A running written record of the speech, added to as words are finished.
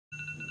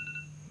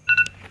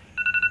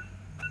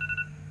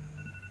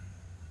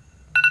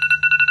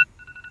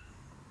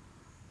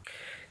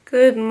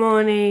Good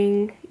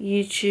morning,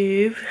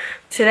 YouTube.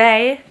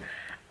 Today,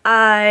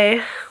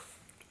 I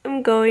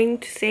am going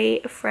to see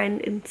a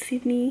friend in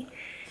Sydney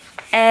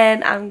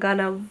and I'm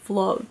gonna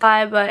vlog.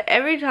 But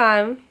every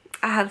time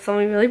I have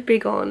something really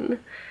big on,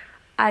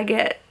 I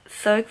get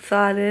so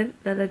excited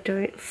that I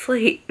don't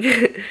sleep.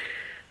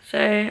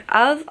 So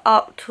I was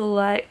up till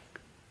like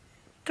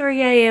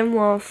 3 AM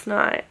last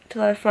night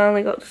till I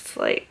finally got to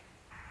sleep.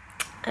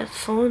 It's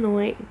so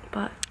annoying,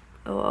 but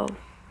oh well.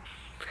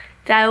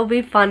 Today will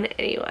be fun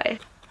anyway.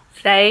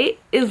 Today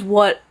is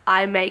what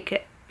I make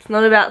it. It's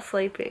not about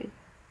sleeping.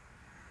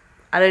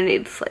 I don't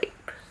need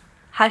sleep.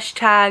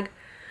 Hashtag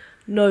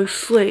no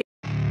sleep.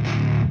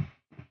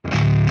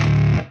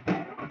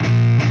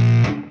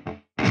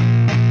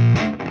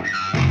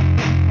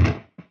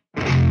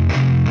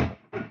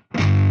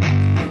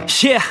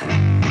 Yeah,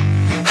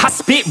 I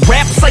spit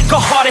raps like a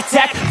heart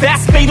attack.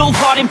 Fast, fatal,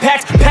 hard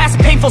impact. Past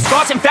painful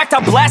scars. In fact, I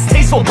blast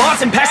tasteful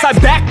bars and packs. I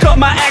back up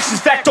my actions.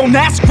 Fact, don't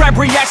ask, grab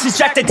reactions.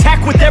 Jacked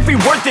attack with every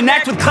word, then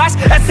act with class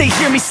as they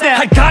hear me snap.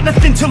 I got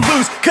nothing to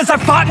lose, cause I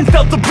fought and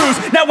felt the bruise.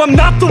 Now I'm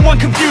not the one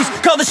confused.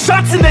 Call the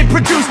shots and they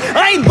produce.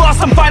 I ain't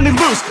lost, I'm finally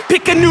loose.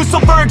 Pick a new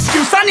silver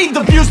excuse. I need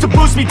the views to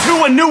boost me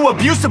to a new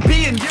abuse of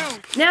being you.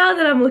 Now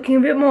that I'm looking a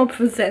bit more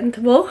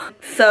presentable,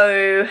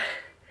 so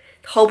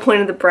the whole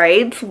point of the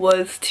braids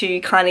was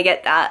to kind of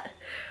get that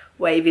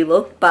wavy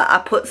look, but I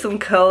put some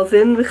curls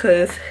in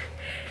because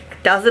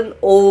it doesn't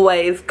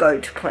always go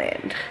to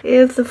plan.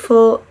 Here's the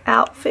full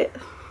outfit.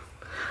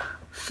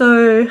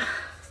 So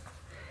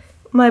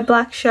my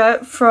black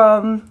shirt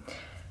from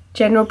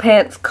General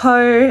Pants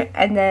Co,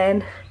 and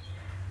then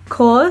of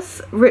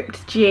course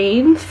ripped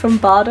jeans from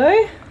Bardo,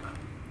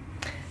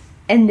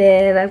 and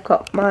then I've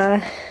got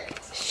my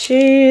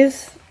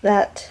shoes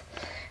that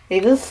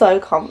these are so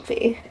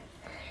comfy.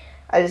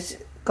 I just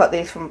got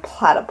these from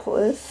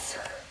Platypus,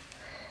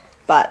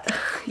 but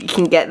you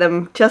can get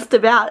them just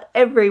about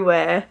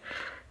everywhere.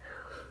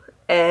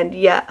 And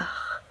yeah,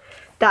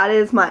 that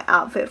is my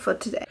outfit for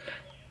today.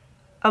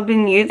 I've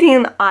been using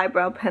an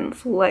eyebrow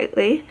pencil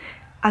lately.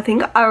 I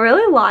think I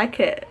really like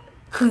it,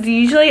 because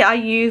usually I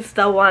use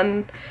the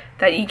one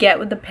that you get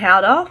with the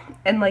powder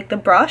and like the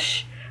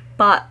brush,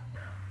 but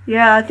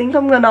yeah, I think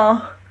I'm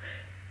gonna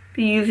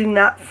be using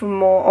that for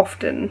more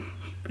often.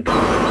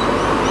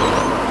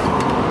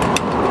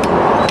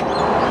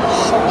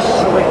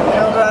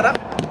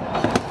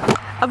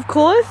 Of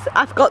course,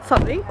 I've got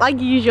something, like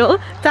usual,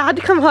 so I had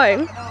to come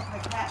home.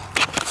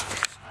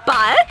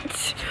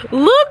 But,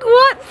 look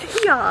what's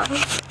here!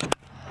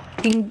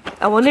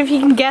 I wonder if you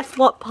can guess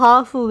what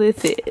parcel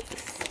this is.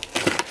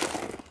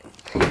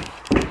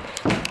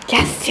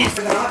 Yes, yes!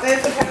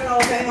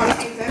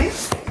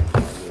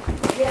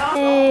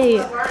 Hey!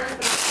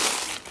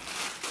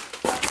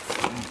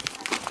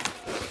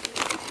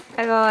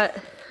 I got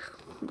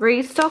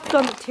restocked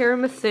on the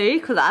tiramisu,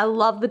 because I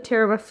love the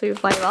tiramisu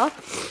flavour.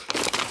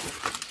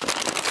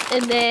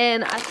 And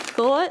then I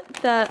thought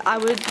that I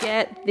would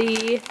get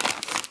the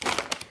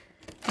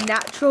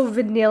natural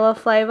vanilla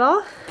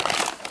flavour,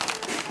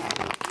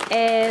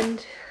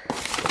 and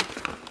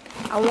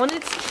I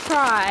wanted to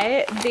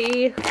try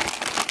the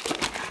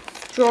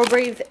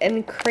strawberries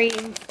and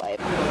cream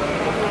flavour.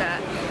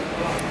 Yeah.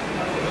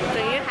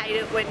 Don't you hate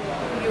it when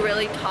you're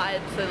really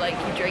tired, so like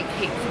you drink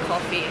heaps of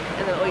coffee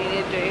and then all you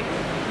need to do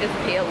is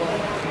pee a lot?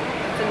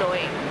 It's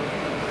annoying.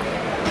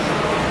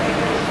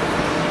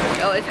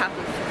 It always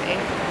happens to me.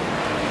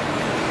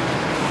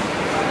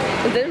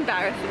 Is it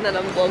embarrassing that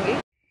I'm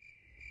vlogging?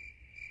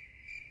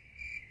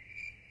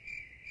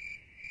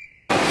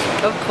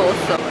 Of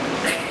course not.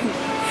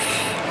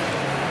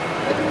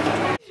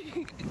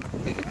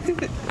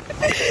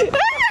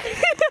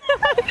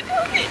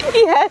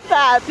 Yes,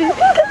 Abby. I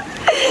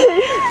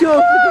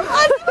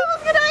think I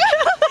was gonna.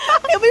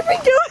 Can we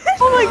redo it?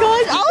 Oh my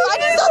gosh! I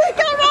just thought it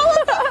got wrong.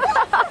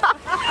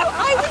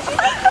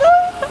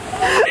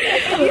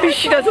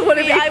 She doesn't want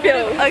to be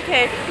filmed.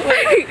 Okay.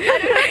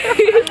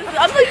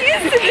 I'm not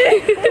used to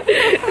this.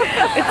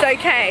 It's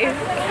okay.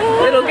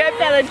 It'll get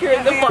better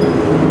during the vlog.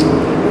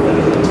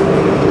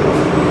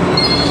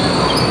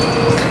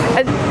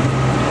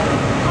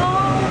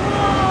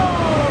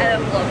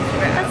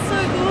 That's so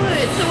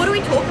good. So what do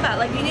we talk about?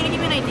 Like, you need to give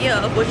me an idea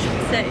of what you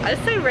should say. I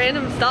just say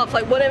random stuff,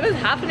 like whatever's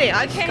happening,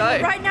 I just go.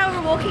 Well, right now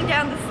we're walking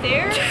down the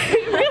stairs.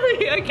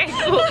 Really? Okay,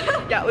 cool.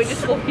 Yeah, we're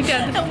just walking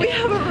down the stairs. And we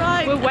have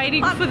arrived. We're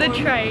waiting for the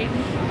train.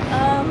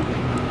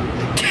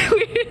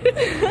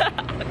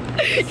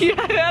 You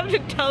don't have to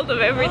tell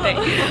them everything.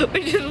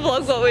 We just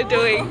vlog what we're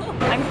doing.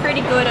 I'm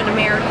pretty good at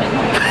American.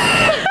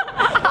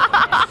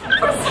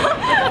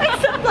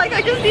 Except like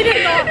I just need to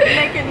not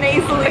make it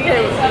nasally.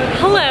 Okay.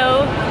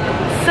 Hello.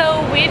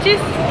 So we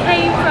just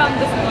came from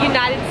the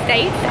United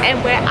States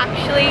and we're in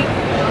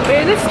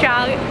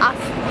Australia.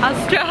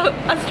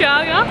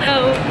 Australia.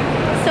 Oh.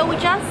 So we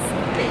just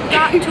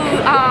got to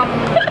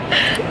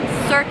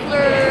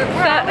circular.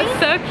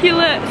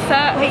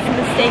 Wait,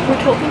 mistake.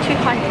 We're talking too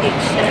high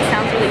pitched and it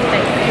sounds really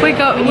fake. We're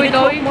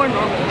going more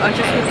normal, or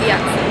just with the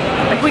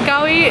accent. We're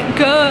going,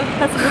 go.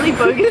 That's really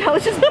bogan. That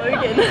was just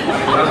bogan.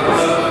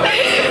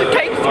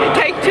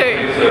 Take two.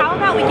 How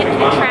about we get to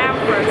the tram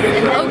first and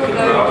then we'll go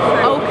to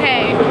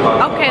Okay.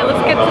 Okay,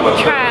 let's get to the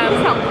tram.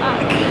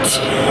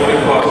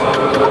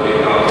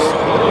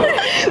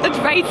 That's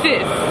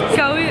racist.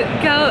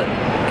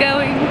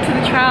 Going to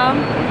the tram.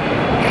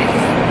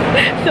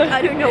 So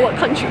I don't know what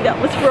country that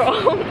was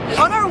from.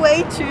 On our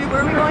way to,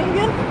 where are we going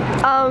again?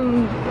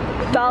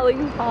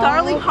 Darling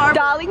Harbour.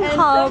 Darling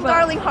Harbour. From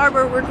Darling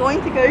Harbour, we're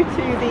going to go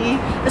to the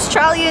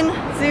Australian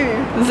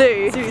Zoo.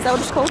 Is that what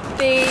it's called?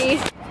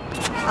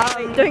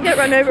 Don't get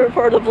run over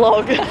for the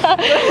vlog.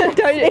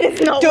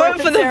 It's not do worth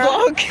it for the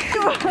vlog.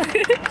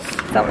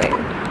 Something.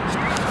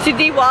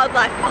 Sydney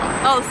Wildlife Park.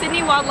 Oh,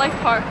 Sydney Wildlife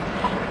Park.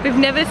 We've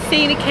never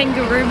seen a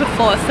kangaroo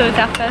before, so it's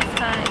our first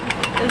time,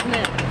 isn't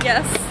it?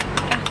 Yes.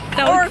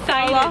 So or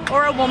excited. A koala.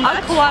 Or a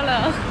wombat. A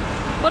koala.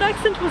 What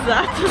accent was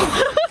that?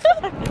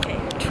 Okay.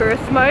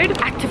 Tourist mode,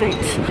 activate.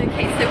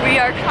 Okay, so we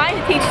are trying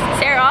to teach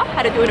Sarah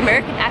how to do an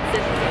American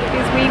accent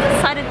because we've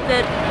decided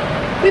that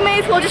we may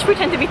as well just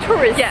pretend to be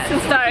tourists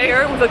since we're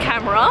here with a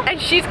camera. And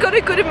she's got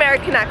a good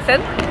American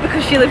accent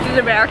because she lived in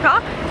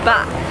America,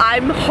 but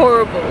I'm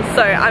horrible,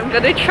 so I'm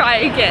gonna try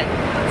again.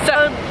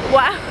 So,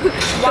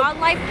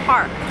 Wildlife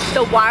Park.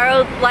 The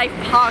wildlife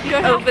park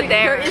over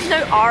there. There is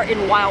no R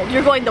in wild.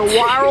 You're going to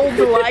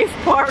Wildlife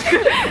Park.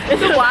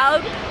 It's a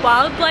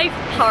wildlife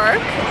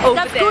park over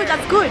there.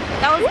 That's good.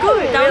 That was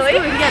good. That was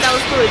good. Yeah, that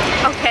was good.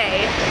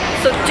 Okay.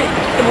 So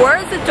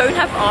words that don't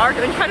have R,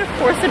 don't try to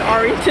force an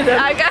R into them.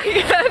 I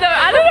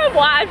don't know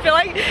why. I feel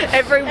like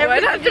every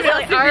word has to be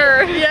like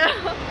R. Yeah.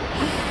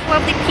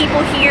 Lovely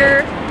people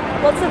here.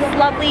 Lots of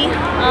lovely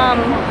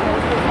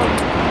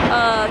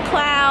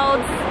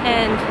clouds,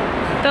 and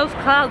those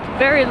clouds are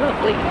very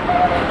lovely.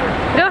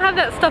 We don't have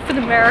that stuff in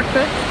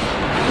America.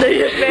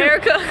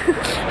 America.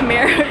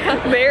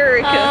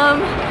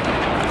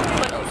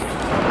 What else?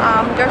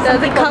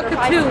 There's a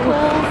cockatoo.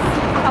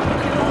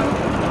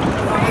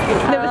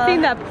 Never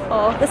seen that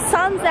before. The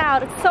sun's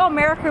out. It's so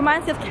American.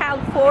 Reminds me of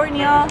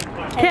California.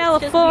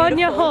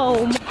 California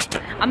home.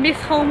 I miss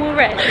home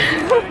already.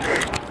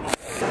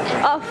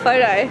 Oh,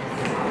 photo.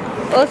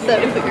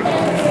 Awesome.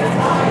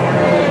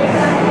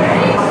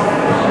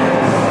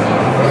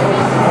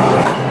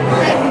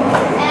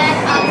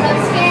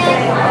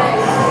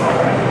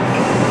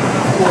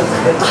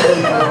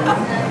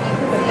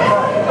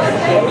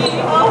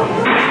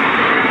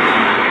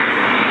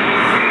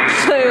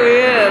 So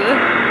weird.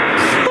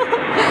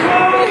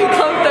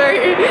 Come through.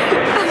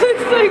 That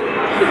looks like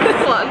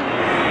this one.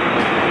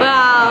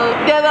 Wow.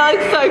 Yeah, that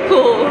looks so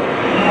cool.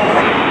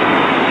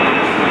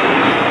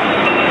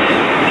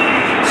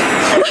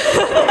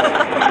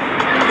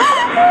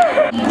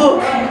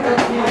 Look.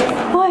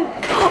 What?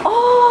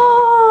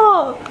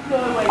 Oh!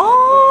 Oh,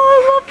 I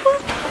love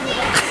this.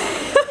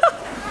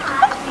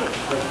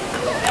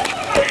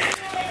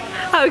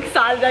 How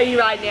excited are you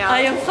right now?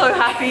 I am so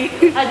happy.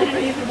 I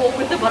didn't even walk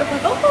with the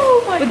butterflies.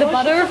 Oh my god. With the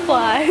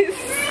butterflies.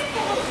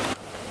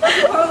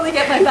 I'll probably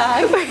get my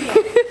bag.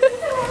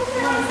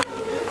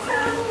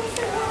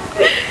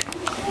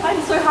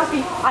 I'm so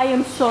happy. I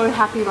am so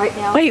happy right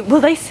now. Wait,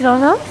 will they sit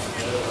on us?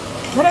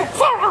 No,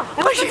 Sarah! I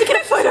want you to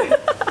get a photo.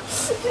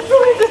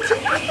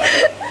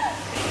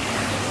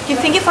 Do you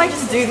think if I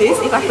just do this,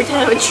 if I pretend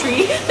I'm a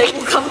tree, they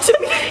will come to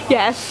me?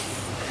 Yes.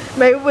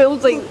 Maybe we'll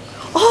think,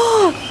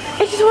 oh,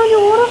 it's just on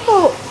your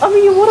waterfall. I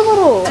mean, your water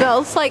bottle.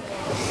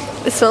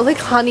 It smells like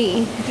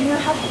honey. Do you know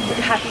how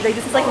happy, like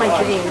this is like my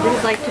dream. This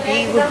is like to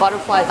be with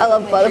butterflies. I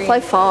love Butterfly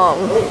Farm.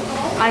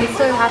 I'm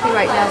so happy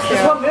right now,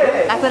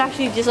 Sarah. I could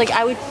actually just like,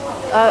 I would,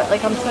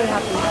 like I'm so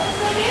happy.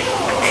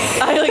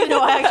 I like,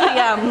 no, I actually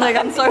am. Like,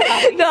 I'm so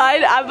happy. No,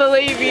 I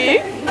believe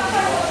you.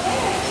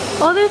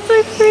 Oh, they're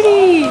so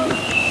pretty.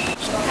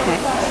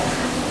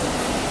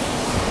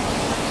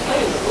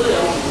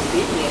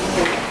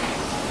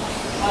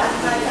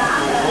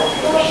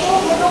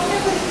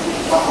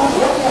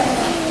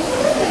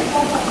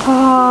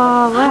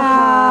 Oh,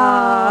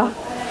 wow.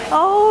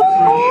 Oh,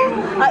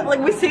 like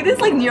we see this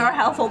like near our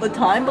house all the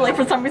time, but like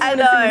for some reason I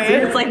know.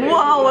 it's like,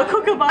 wow, a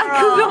kookaburra. A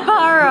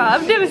kookaburra.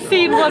 I've never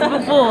seen one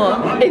before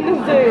in the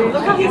zoo.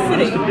 Look how he's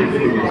sitting.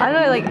 I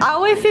know, like I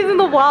always see it in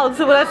the wild,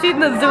 so when I see it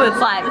in the zoo, it's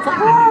like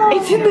oh,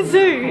 it's in the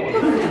zoo.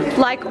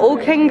 Like all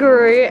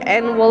kangaroo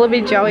and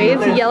wallaby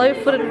joeys,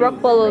 yellow-footed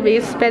rock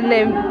wallabies spend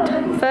their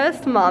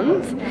first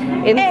month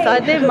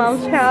inside their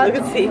mum's pouch.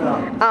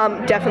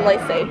 Definitely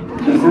see.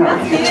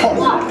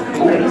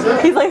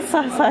 He's like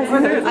so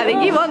excited. I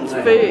think he wants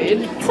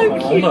food. So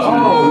cute.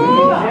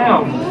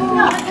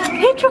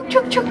 Hey, chuck.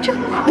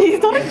 He's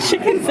not a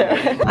chicken,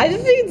 Sarah. I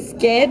just think it's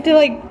scared to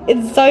like,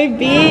 it's so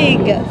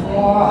big. It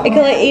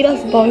can like eat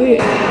us both.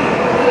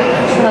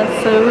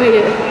 That's so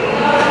weird.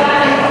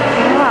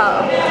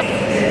 Wow.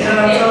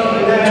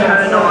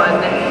 Turn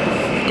on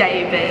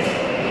David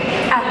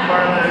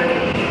Attenborough.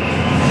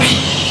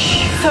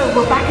 So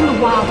we're back in the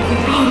wild.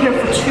 We've been here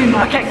for 2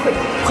 months. Okay, quick,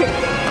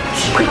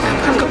 go.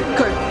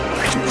 Quick,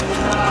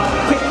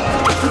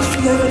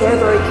 see over there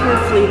very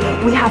carefully.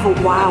 We have a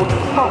wild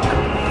croc.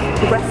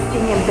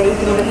 resting and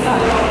bathing in the sun.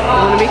 I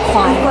want to be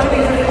quiet. We've got to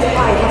be very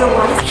quiet,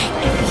 otherwise if he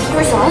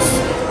hears us,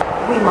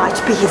 we might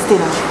be his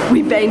dinner.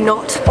 We may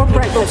not Or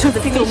breakfast to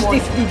finish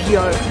this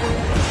video.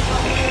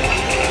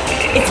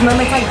 It's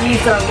moments like these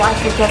that are life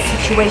or death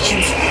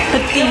situations, but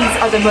these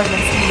are the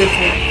moments we live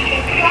for.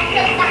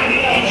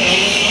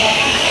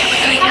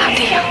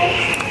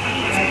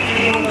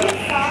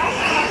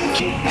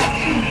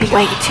 We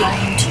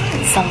waited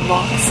some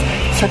logs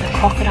so the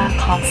crocodile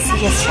can't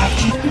see us yet.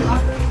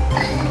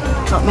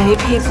 Not many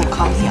people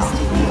come here,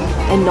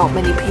 and not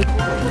many people.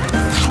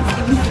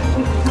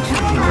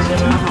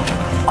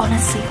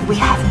 Honestly, we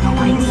have no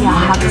idea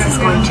how this is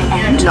going to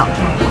end. No.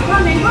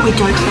 We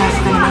don't know if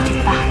we're going to make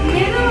it back.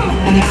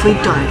 And if we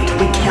don't,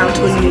 we count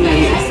on you.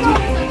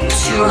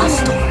 True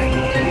story.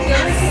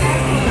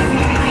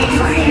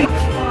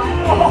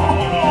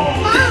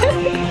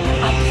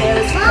 Up there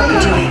is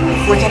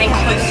crocodile. We're getting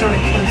closer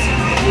and closer.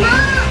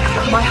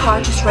 My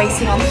heart is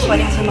racing. I'm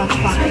sweating so much.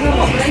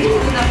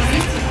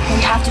 We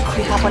have to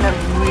creep up on it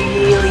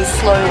really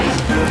slowly.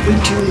 We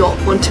do not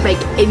want to make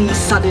any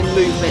sudden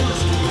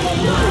movements.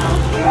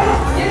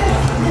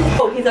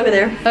 Oh, he's over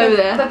there. Over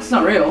there. That's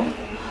not real.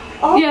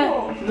 Oh.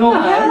 Yeah. No.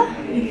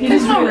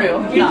 It's not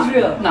real. It's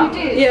real. No.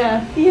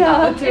 Yeah.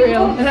 Yeah. It's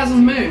real. It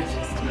hasn't moved.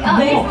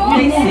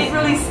 They sit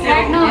really still.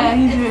 Yeah,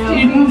 he's real.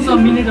 It moved a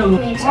minute ago.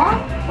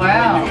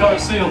 Wow.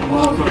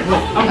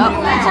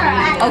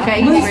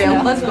 Okay, he's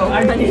real. Let's go.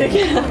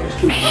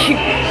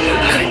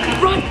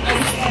 Run!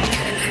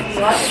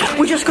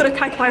 We just got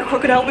attacked by a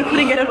crocodile. We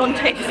couldn't get it on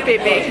tape.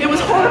 It was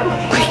horrible.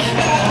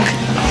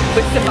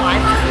 We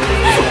survived.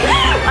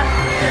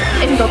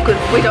 It's not good.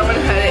 We don't want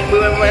to hurt it. We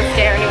don't want to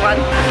scare anyone.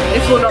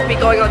 This will not be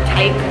going on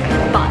tape,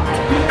 but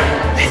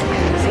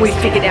we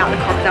figured out the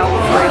crocodile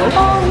was real.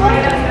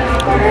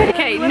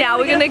 Okay, now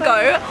we're gonna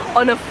go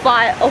on a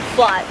flight.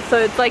 So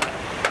it's like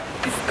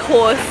this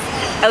course.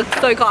 It looks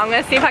so cool. I'm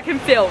gonna see if I can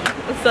film.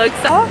 I'm so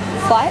excited.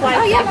 Flight?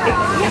 Oh yeah.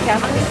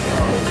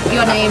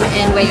 Your name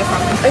and where you're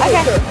from.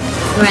 Okay.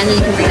 Miranda, you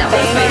can bring that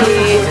one. Thank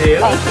you.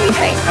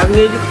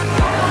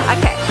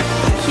 Okay.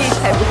 Huge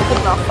table is good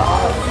enough for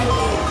us.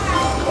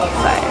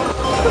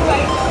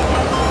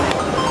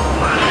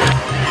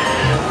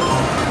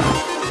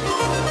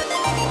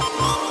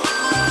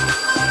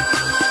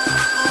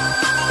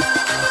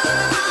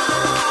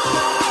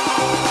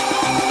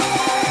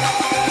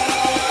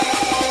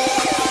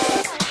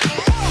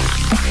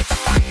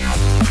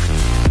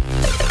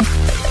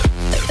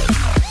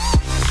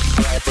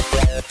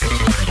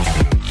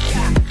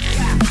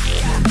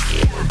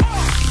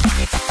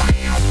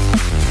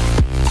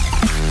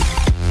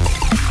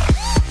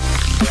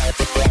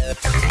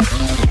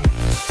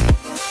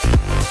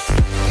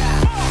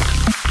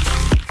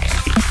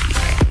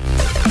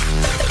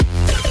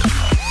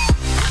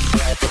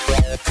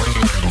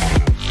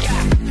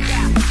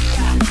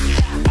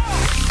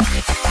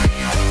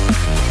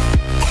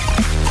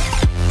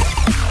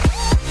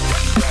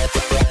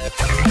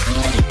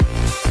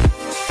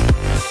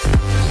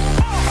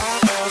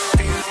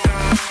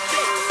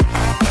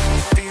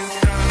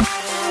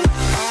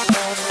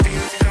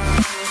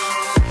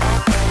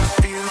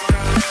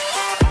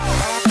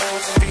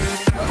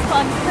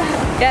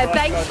 Yeah,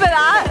 thanks for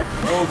that.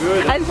 All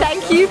good. And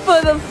thank you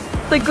for the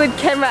good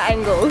camera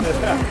angles.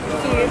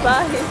 Thank you,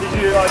 bye.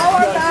 Did you like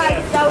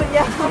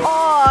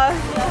Oh,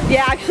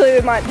 yeah, actually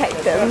we might take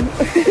them.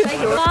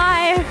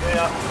 Bye.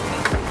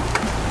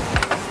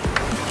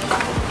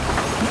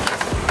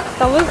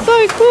 That was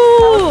so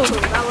cool.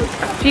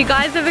 If you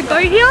guys ever go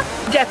here,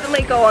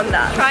 definitely go on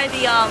that. Try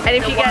the And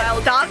if you get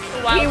stuck,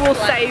 he will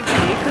save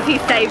you because he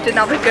saved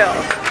another girl.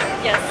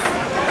 Yes.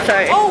 So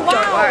don't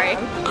worry.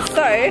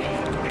 So,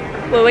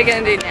 what are we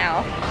gonna do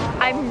now?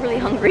 I'm really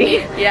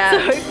hungry. Yeah. So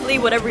hopefully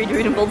whatever you do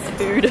involves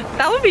food.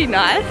 That would be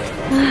nice.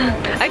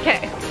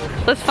 Okay,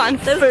 let's find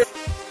some food.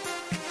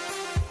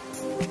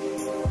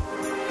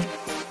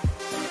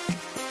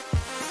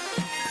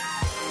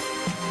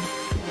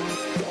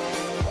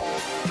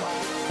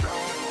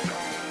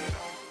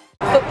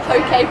 For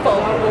poke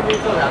bowl.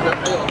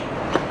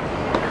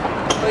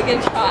 We're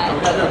gonna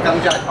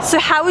try. So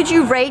how would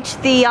you rate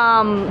the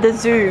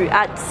zoo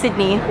at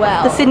Sydney?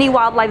 Wow. The Sydney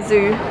Wildlife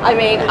Zoo. I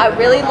mean, I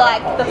really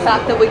like the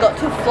fact that we got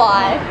to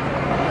fly.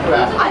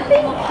 I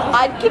think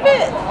I'd give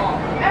it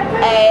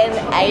an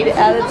 8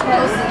 out of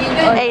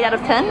 10. 8 out of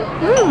 10?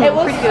 It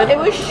was pretty good. It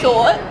was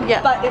short,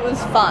 Yeah. but it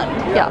was fun.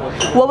 Yeah.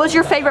 What was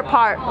your favorite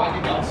part?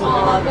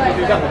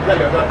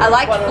 I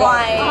liked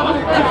flying,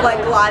 the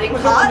like gliding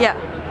part. Yeah.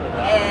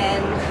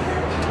 And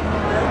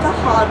that's a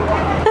hard one.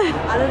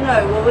 I don't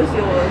know. What was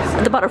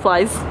yours? The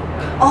butterflies.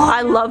 Oh,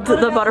 I loved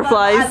the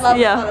butterflies. I love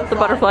Yeah, the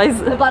butterflies.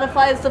 The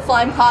butterflies, the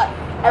flying part,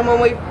 and when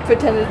we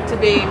pretended to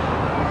be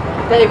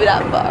David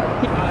Attenborough.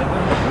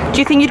 Do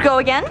you think you'd go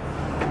again?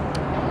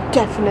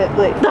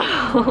 Definitely.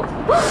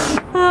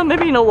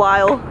 Maybe in a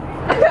while.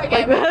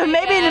 Okay,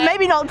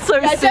 Maybe not so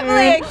yeah, soon.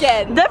 definitely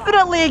again.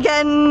 Definitely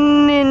again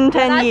in 10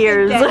 That's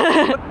years.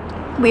 again.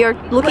 We are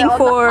looking We're on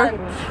the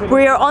for.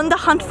 We are on the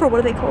hunt for, what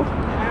are they called?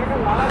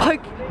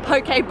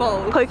 poke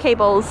bowls. Poke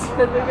bowls.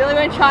 Because we really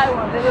want to try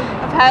one. They're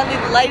apparently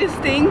the latest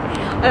thing,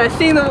 and I've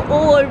seen them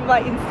all over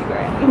my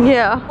Instagram.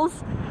 Yeah.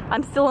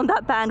 I'm still on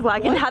that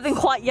bandwagon, haven't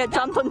quite yet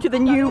jumped onto the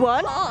new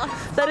one.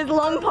 That is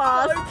long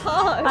past. So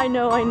past. I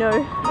know. No,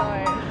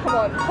 come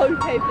on, poke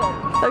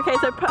bowls. Okay,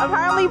 so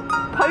apparently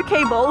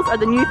poke bowls are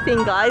the new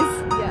thing, guys.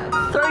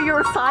 Yes. Throw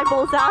your acai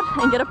bowls out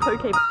and get a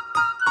poke bowl.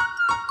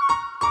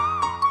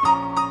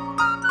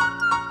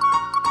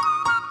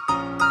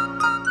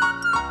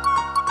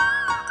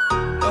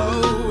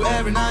 Oh,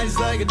 every night is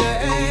like a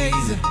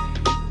daze,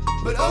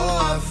 but oh,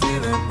 I'm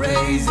feeling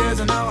crazy as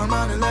I know I'm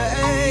running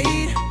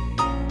late.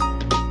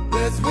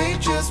 Let's wait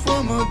just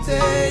one more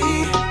day.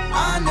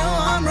 I know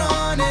I'm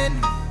running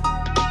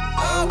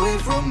away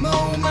from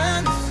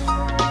moments.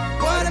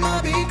 What am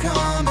I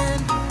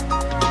becoming?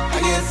 I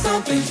guess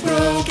something's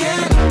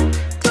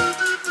broken.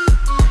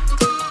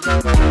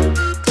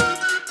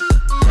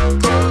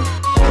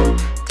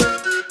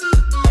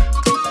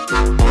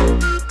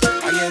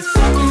 I guess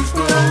something's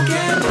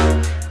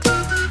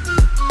broken.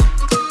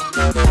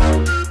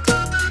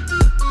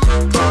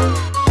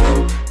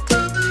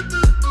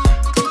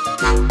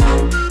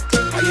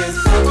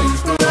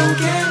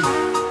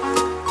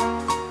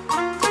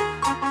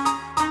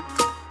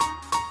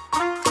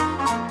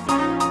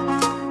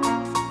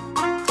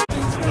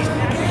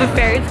 The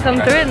ferries come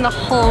through and the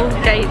whole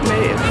gate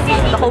moves.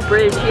 The whole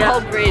bridge, The yeah.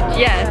 whole bridge,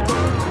 yeah.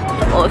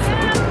 Awesome.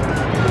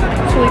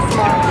 It's really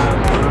smart.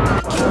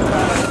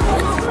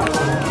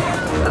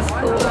 That's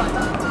cool.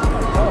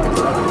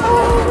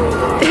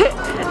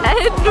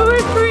 And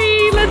we're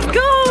free! Let's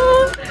go!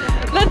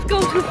 Let's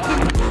go for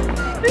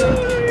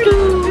food!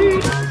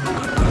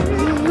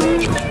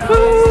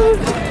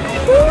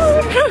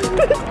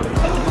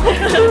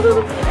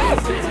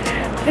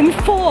 And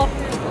 4.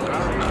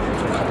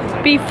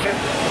 Beef.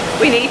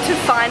 We need to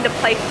find a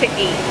place to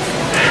eat.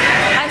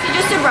 I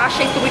suggested rash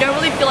shakes, but we don't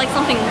really feel like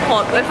something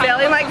hot. We're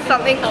feeling like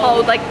something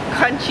cold, like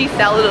crunchy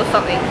salad or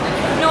something.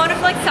 No, I don't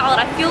feel like salad.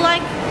 I feel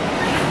like,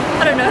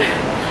 I don't know.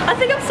 I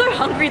think I'm so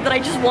hungry that I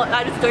just don't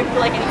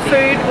feel like anything.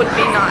 Food would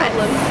be nice.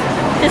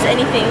 Just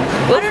anything.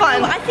 We'll I don't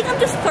find. know. I think I'm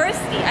just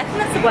thirsty. I think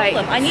that's the Wait.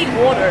 problem. I need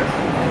water.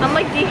 I'm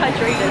like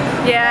dehydrated.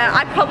 Yeah,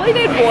 I probably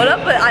need water,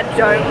 but I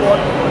don't want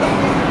water.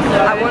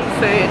 No. I want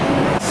food.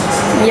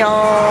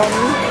 Yum.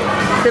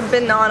 The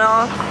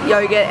banana,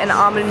 yogurt and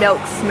almond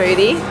milk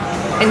smoothie.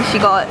 And she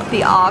got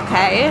the RK.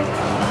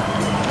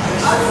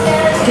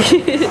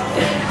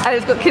 And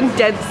it's got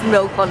condensed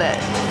milk on it.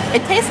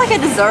 It tastes like a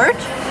dessert.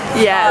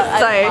 Yeah,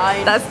 so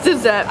fine. that's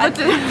dessert.